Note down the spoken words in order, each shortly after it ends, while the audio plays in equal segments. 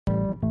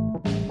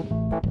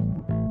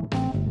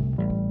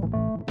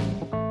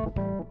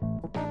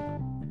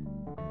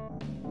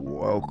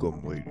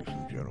Welcome, ladies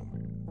and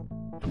gentlemen,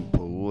 to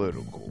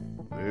Political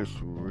This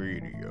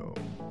Radio.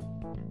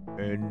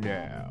 And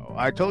now,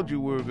 I told you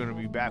we were going to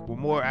be back with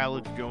more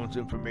Alex Jones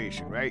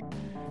information, right?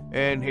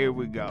 And here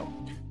we go.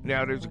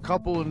 Now, there's a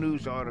couple of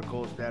news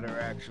articles that are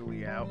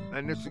actually out,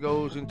 and this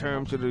goes in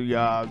terms of the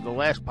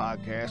last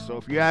podcast. So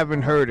if you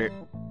haven't heard it,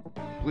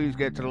 please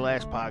get to the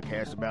last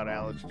podcast about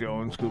Alex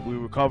Jones, because we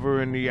were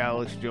covering the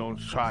Alex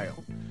Jones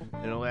trial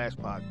in the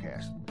last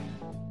podcast.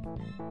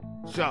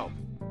 So,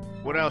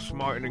 what else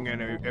smartening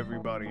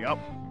everybody up?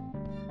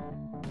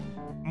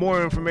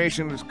 More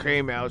information has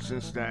came out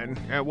since then.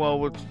 And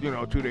well, it's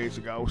 2 days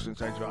ago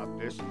since I dropped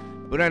this.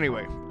 But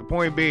anyway, the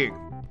point being,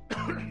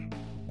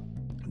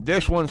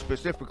 this one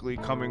specifically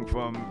coming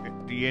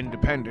from The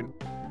Independent,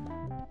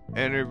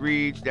 and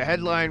the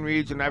headline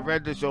reads, and I've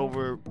read this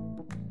over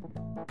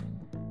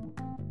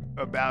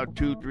about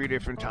 2-3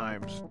 different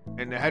times,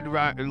 and the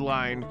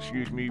headline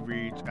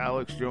reads,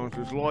 Alex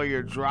Jones'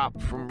 lawyer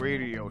dropped from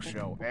radio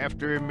show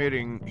after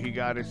admitting he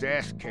got his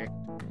ass kicked,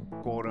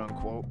 quote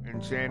unquote,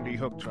 in Sandy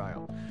Hook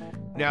trial.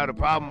 Now, the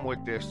problem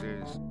with this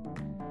is,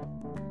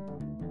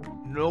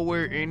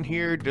 nowhere in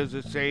here does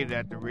it say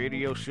that the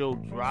radio show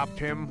dropped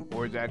him,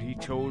 or that he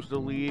chose to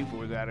leave,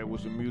 or that it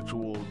was a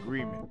mutual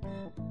agreement.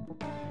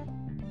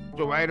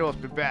 So right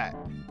off the bat,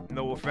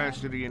 no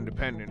offense to The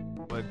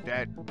Independent, but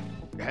that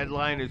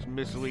headline is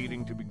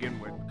misleading to begin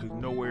with, because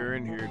nowhere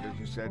in here does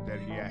it say that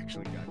he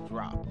actually got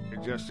dropped.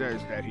 It just says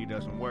that he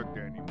doesn't work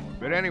there anymore.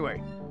 But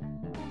anyway,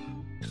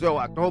 so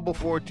October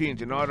 14th,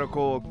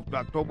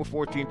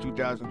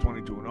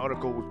 2022, an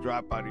article was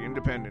dropped by The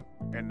Independent,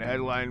 and the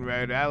headline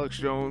read, Alex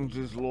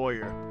Jones'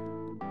 lawyer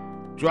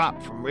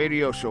dropped from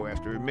radio show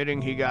after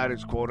admitting he got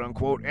his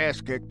quote-unquote ass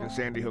kicked in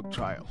Sandy Hook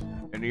trial.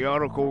 And the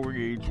article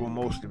reads, well,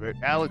 most of it,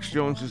 Alex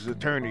Jones'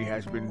 attorney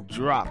has been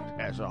dropped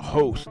as a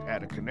host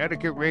at a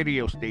Connecticut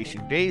radio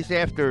station days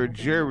after a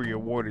jury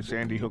awarded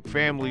Sandy Hook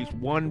families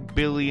 $1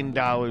 billion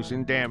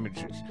in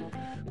damages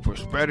for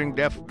spreading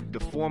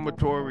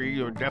defamatory,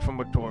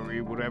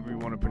 whatever you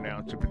want to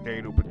pronounce it,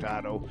 potato,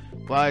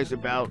 lies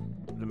about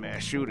the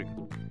mass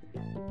shooting.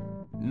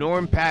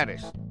 Norm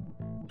Pattis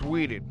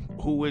tweeted,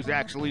 who is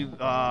actually,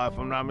 if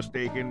I'm not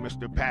mistaken,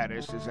 Mr.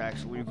 Pattis is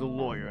actually the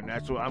lawyer, and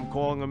that's what I'm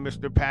calling him,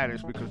 Mr.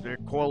 Pattis, because they're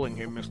calling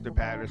him Mr.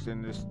 Pattis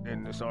in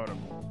this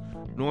article.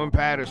 Norm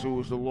Pattis, who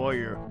was the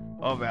lawyer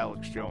of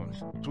Alex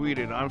Jones,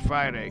 tweeted on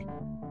Friday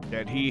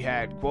that he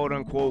had,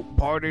 quote-unquote,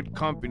 parted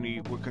company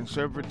with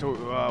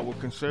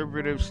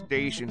conservative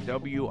station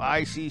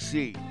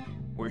WICC,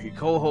 where he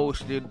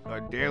co-hosted a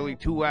daily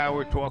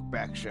 2-hour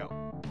talkback show.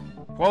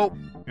 Quote,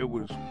 it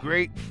was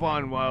great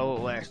fun while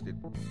it lasted,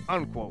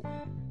 unquote.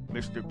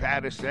 Mr.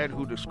 Pattis said,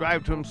 who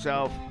described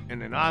himself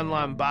in an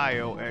online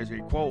bio as a,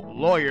 quote,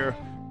 lawyer,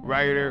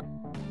 writer,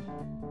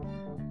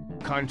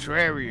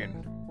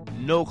 contrarian.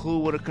 No clue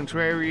what a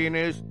contrarian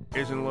is,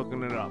 isn't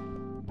looking it up.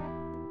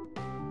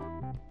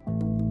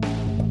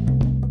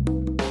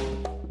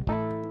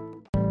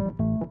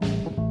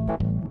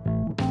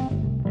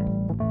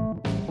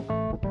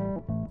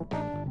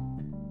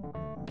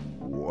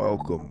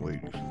 Welcome,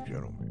 ladies and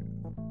gentlemen,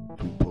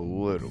 to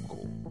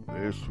Political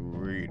This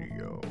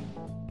Radio.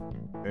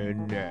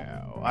 And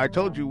now, I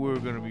told you we were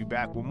going to be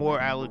back with more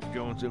Alex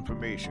Jones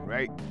information,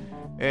 right?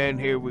 And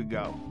here we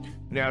go.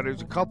 Now,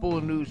 there's a couple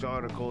of news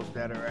articles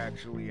that are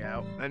actually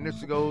out, and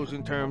this goes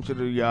in terms of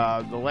the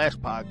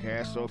last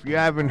podcast. So if you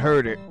haven't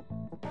heard it,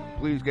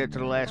 please get to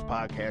the last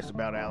podcast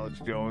about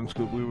Alex Jones,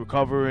 because we were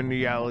covering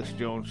the Alex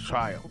Jones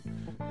trial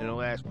in the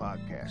last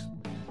podcast.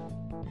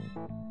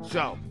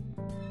 So,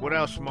 what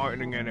else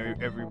smartening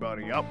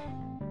everybody up?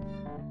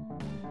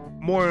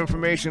 More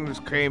information has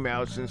came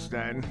out since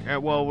then.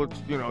 And well, it's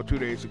 2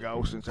 days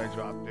ago since I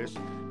dropped this.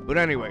 But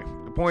anyway,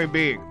 the point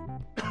being,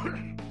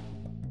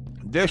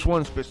 this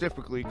one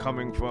specifically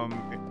coming from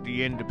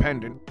The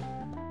Independent,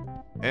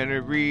 and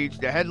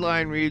the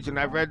headline reads, and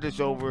I've read this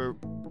over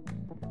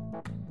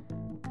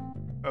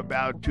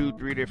about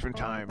 2-3 different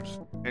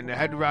times, and the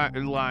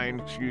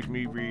headline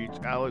reads,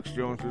 Alex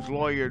Jones'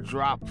 lawyer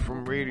dropped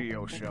from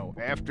radio show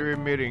after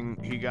admitting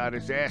he got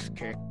his ass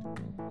kicked,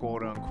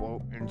 quote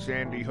unquote, in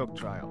Sandy Hook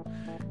trial.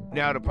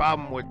 Now, the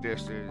problem with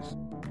this is,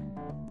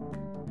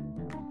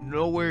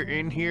 nowhere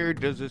in here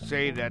does it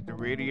say that the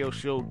radio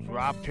show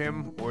dropped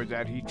him, or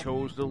that he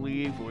chose to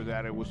leave, or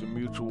that it was a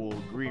mutual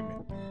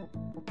agreement.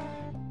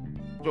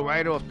 So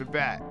right off the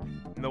bat,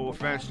 no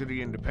offense to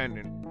The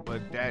Independent,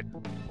 but that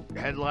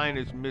headline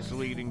is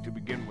misleading to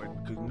begin with,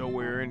 because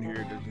nowhere in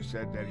here does it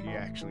say that he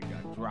actually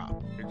got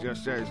dropped. It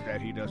just says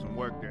that he doesn't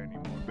work there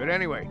anymore. But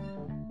anyway,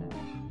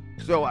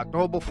 so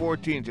October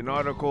 14th,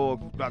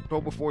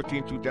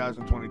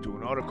 2022,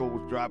 an article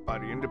was dropped by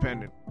The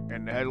Independent,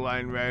 and the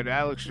headline read,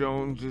 Alex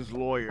Jones'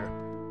 lawyer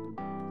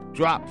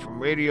dropped from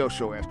radio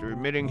show after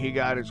admitting he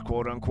got his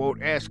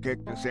quote-unquote ass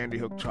kicked in Sandy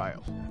Hook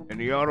trial. And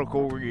the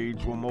article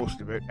reads, well,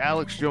 most of it,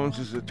 Alex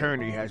Jones's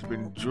attorney has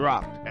been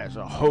dropped as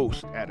a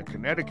host at a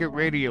Connecticut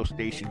radio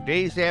station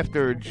days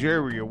after a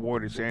jury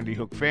awarded Sandy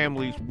Hook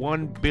families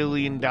 $1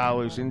 billion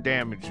in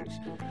damages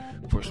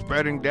for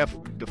spreading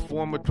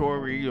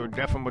defamatory,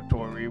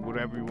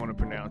 whatever you want to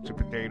pronounce it,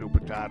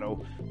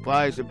 potato,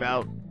 lies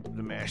about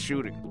the mass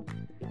shooting.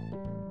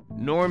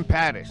 Norm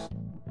Pattis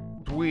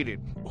tweeted,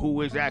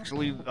 who is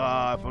actually, if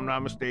I'm not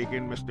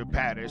mistaken, Mr.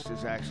 Pattis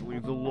is actually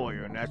the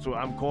lawyer, and that's what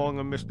I'm calling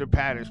him, Mr.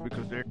 Pattis,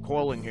 because they're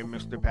calling him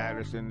Mr.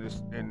 Pattis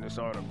in this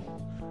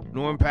article.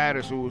 Norm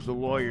Pattis, who was the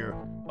lawyer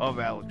of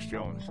Alex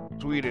Jones,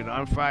 tweeted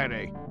on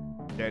Friday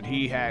that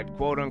he had,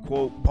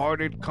 quote-unquote,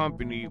 parted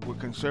company with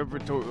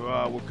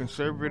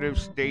conservative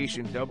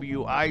station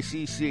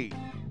WICC,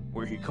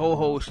 where he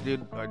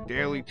co-hosted a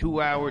daily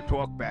 2-hour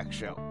talkback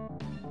show.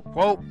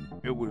 Quote,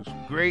 it was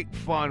great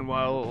fun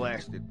while it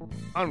lasted,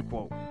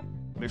 unquote.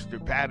 Mr.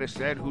 Pattis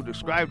said, who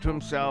described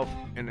himself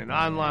in an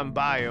online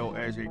bio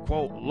as a,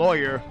 quote,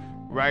 lawyer,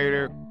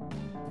 writer,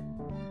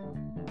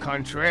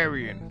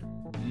 contrarian.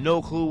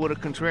 No clue what a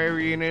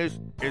contrarian is,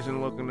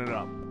 isn't looking it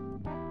up.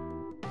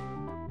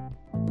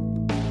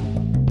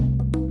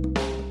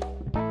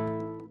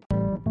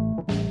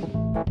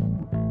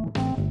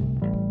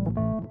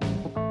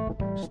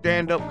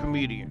 Stand-up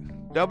comedian,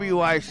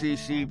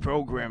 WICC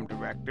program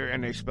director,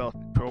 and they spelled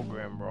the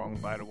program wrong,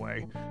 by the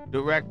way,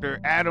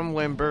 director Adam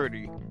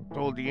Lamberti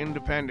told The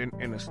Independent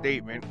in a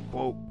statement,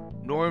 quote,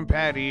 Norm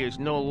Patty is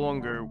no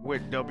longer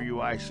with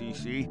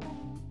WICC,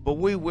 but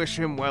we wish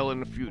him well in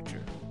the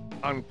future,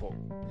 unquote.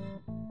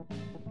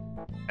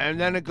 And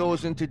then it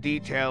goes into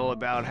detail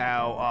about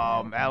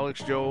how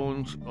Alex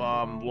Jones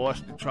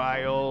lost the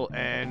trial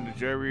and the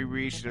jury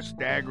reached a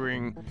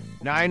staggering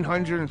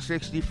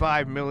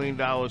 $965 million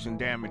in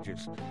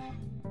damages.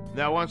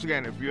 Now, once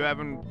again, if you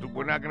haven't,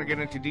 we're not going to get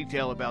into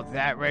detail about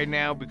that right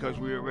now because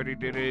we already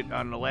did it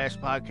on the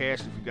last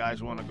podcast. If you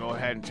guys want to go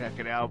ahead and check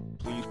it out,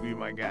 please be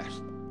my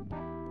guest.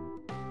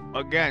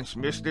 Against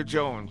Mr.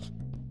 Jones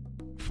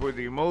for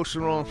the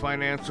emotional and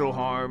financial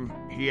harm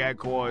he had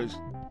caused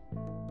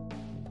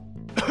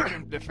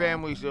the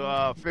families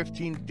of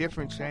 15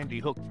 different Sandy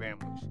Hook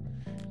families.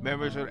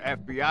 Members of the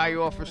FBI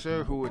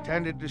officer who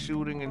attended the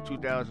shooting in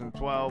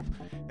 2012,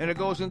 and it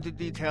goes into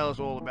details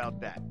all about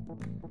that.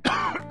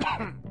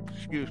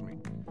 Excuse me.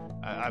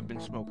 I've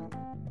been smoking.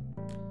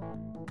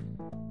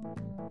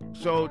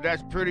 So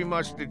that's pretty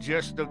much the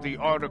gist of the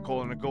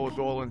article, and it goes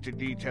all into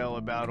detail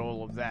about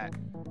all of that.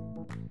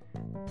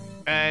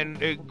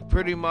 And it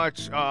pretty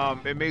much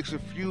it makes a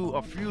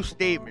few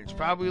statements,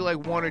 probably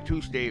like one or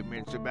two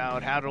statements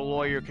about how the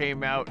lawyer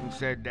came out and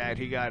said that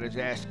he got his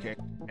ass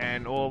kicked,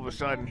 and all of a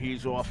sudden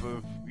he's off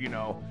of,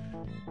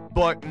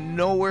 but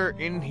nowhere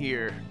in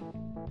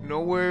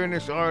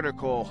this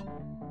article,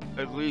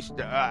 at least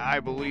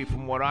I believe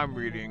from what I'm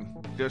reading,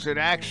 does it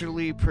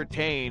actually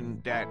pertain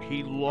that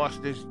he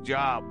lost his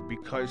job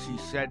because he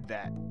said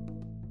that.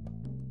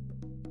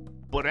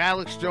 But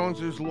Alex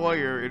Jones's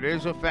lawyer, it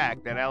is a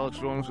fact that Alex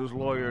Jones's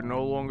lawyer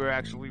no longer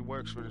actually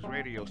works for this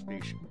radio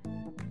station.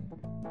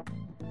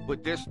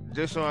 But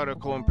this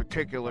article in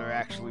particular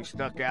actually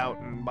stuck out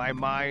in my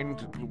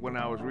mind when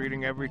I was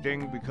reading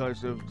everything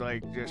because of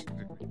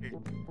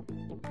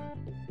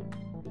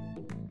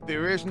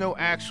there is no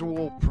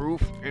actual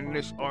proof in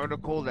this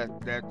article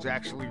that's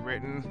actually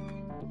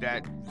written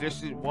that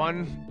this is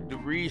the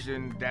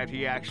reason that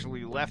he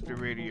actually left the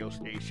radio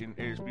station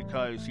is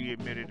because he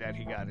admitted that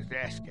he got his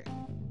ass kicked.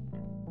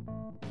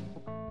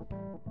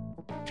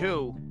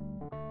 2,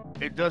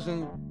 it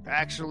doesn't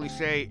actually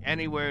say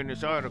anywhere in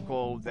this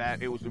article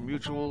that it was a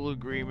mutual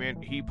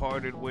agreement, he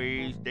parted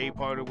ways, they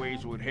parted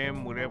ways with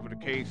him, whatever the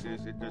case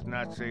is. It does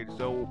not say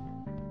so.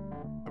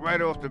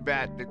 Right off the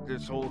bat, that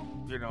this whole,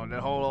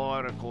 that whole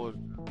article is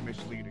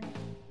misleading.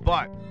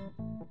 But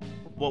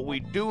what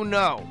we do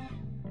know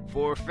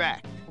for a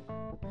fact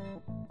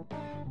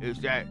is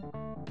that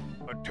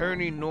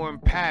attorney Norm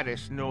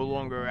Pattis no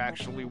longer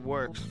actually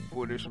works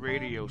for this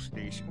radio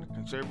station, the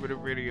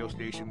conservative radio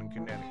station in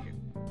Connecticut.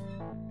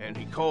 And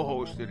he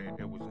co-hosted it.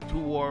 It was a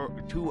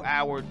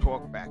 2-hour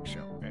talkback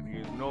show, and he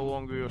is no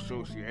longer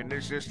associated. And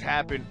this just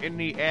happened in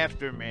the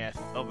aftermath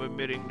of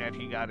admitting that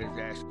he got his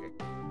ass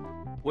kicked.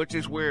 Which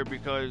is weird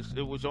because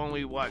it was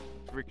only,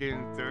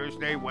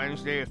 freaking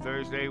Wednesday or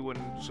Thursday,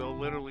 so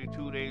literally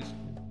 2 days,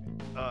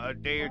 a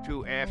day or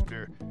two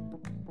after.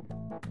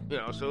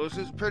 So this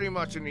is pretty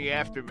much in the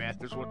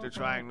aftermath is what they're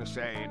trying to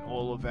say in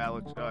all of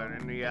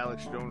in the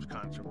Alex Jones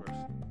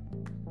controversy.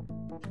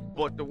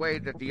 But the way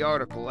that the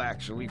article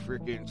actually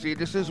see,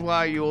 this is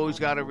why you always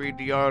got to read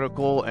the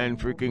article and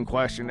freaking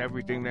question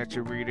everything that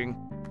you're reading.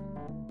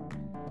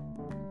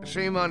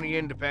 Shame on the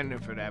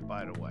Independent for that,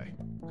 by the way.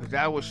 Because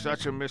that was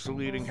such a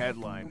misleading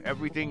headline.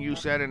 Everything you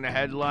said in the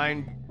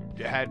headline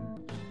had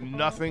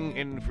nothing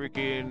in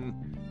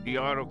the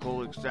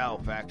article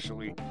itself,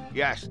 actually.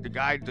 Yes, the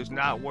guy does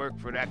not work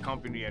for that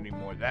company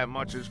anymore. That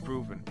much is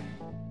proven.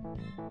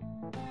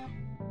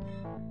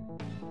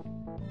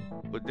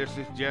 But this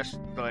is just,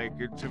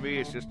 to me,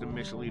 it's just a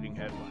misleading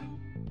headline.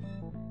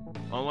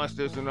 Unless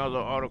there's another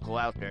article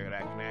out there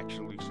that can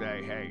actually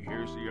say, hey,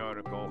 here's the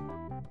article,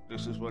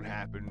 this is what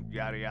happened,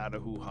 yada yada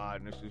hoo-ha,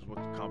 and this is what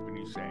the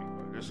company's saying,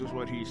 or this is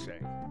what he's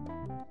saying.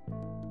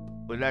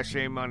 But that's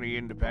shame on the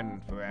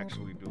Independent for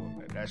actually doing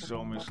that. That's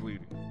so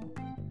misleading.